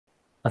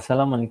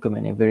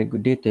Assalamualaikum and a very good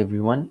day to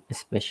everyone,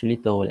 especially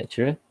to our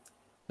lecturer.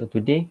 So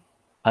today,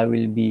 I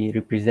will be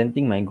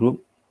representing my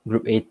group,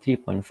 Group A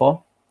 3.4,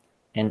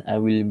 and I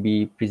will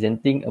be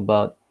presenting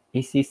about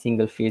AC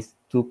single phase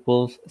 2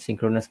 poles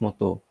synchronous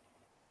motor.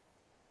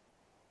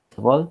 First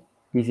of all,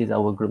 this is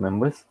our group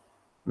members.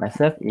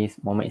 Myself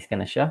is Muhammad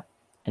Iskan Shah,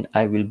 and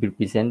I will be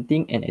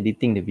presenting and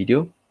editing the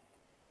video.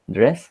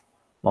 The rest,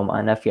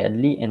 Muhammad Hanafi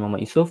Adli and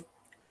Muhammad Yusuf,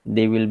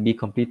 they will be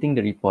completing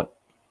the report.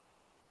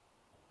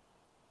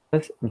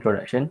 First,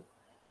 introduction.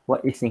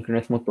 What is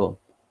synchronous motor?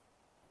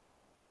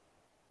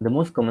 The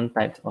most common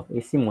types of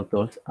AC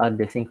motors are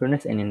the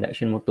synchronous and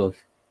induction motors.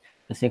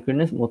 A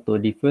synchronous motor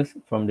differs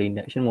from the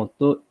induction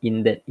motor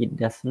in that it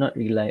does not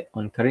rely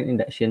on current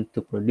induction to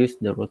produce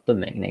the rotor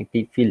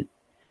magnetic field.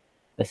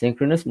 A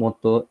synchronous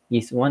motor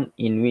is one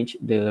in which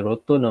the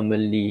rotor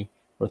normally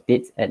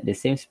rotates at the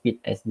same speed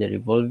as the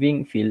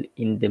revolving field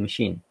in the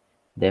machine.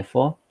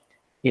 Therefore,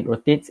 it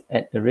rotates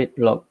at a rate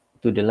log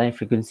to the line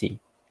frequency.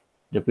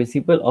 The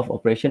principle of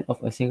operation of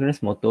a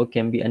synchronous motor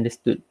can be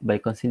understood by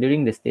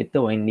considering the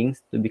stator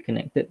windings to be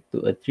connected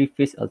to a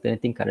three-phase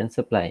alternating current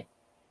supply.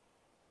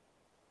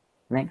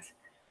 Next,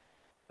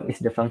 what is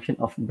the function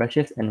of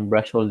brushes and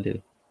brush holder?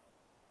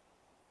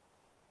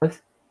 First,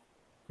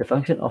 the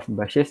function of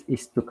brushes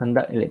is to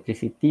conduct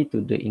electricity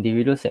to the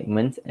individual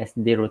segments as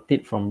they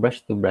rotate from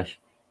brush to brush.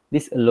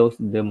 This allows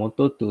the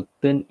motor to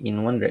turn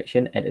in one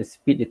direction at a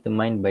speed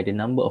determined by the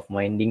number of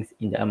windings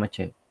in the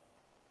armature.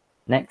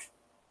 Next,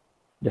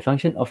 the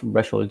function of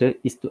brush holder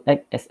is to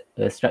act as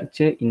a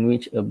structure in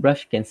which a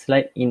brush can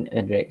slide in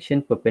a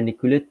direction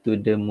perpendicular to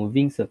the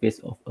moving surface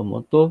of a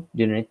motor,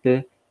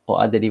 generator, or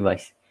other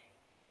device.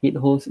 It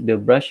holds the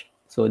brush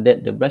so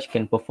that the brush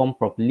can perform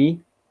properly.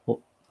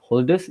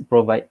 Holders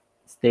provide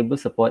stable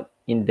support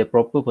in the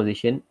proper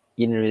position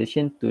in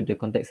relation to the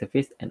contact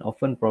surface and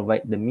often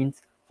provide the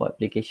means for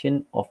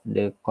application of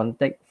the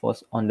contact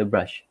force on the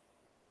brush.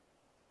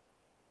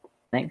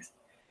 Next,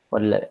 for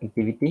the lab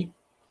activity,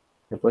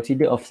 the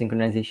procedure of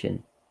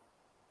synchronization.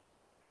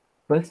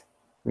 First,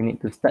 we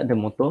need to start the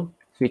motor,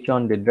 switch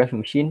on the drive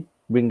machine,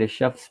 bring the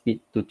shaft speed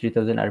to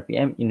 3000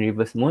 rpm in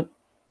reverse mode,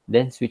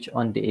 then switch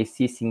on the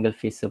AC single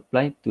phase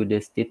supply to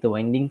the stator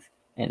windings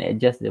and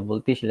adjust the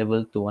voltage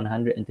level to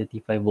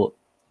 135 volt.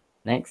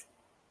 Next,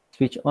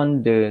 switch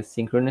on the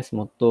synchronous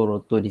motor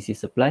rotor DC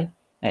supply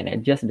and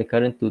adjust the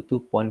current to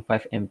 2.5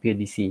 ampere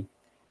DC.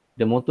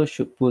 The motor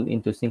should pull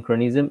into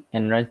synchronism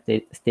and run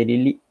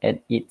steadily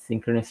at its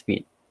synchronous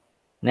speed.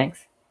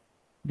 Next,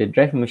 the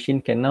drive machine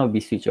can now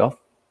be switched off,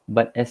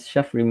 but as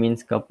shaft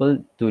remains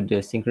coupled to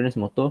the synchronous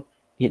motor,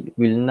 it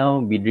will now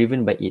be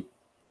driven by it.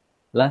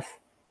 Last,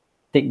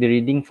 take the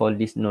reading for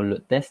this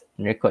no-load test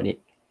and record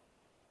it.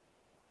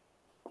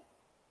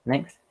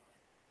 Next,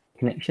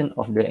 connection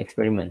of the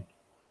experiment.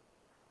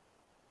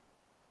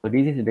 So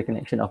this is the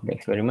connection of the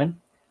experiment.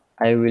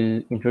 I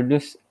will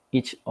introduce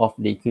each of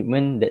the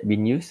equipment that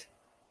been used.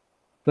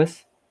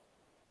 First,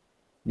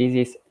 this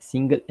is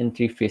single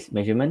entry phase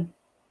measurement.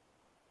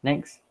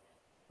 Next,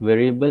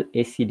 variable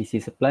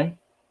AC-DC supply.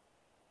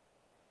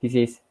 This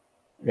is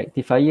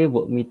rectifier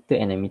voltmeter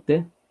and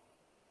ammeter,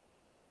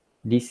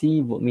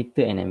 DC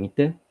voltmeter and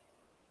ammeter,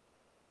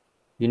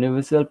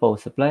 universal power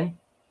supply,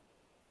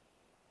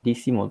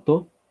 DC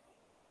motor,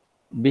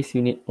 base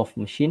unit of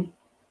machine,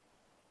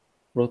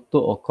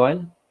 rotor or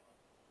coil,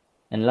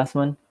 and last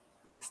one,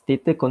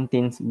 stator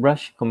contains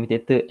brush,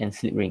 commutator, and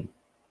slip ring.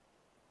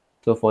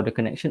 So for the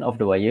connection of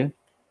the wire,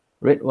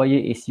 red wire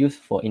is used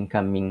for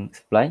incoming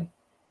supply,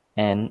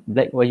 and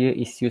black wire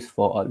is used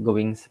for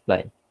outgoing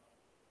supply.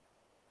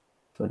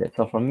 So that's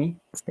all from me.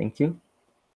 Thank you.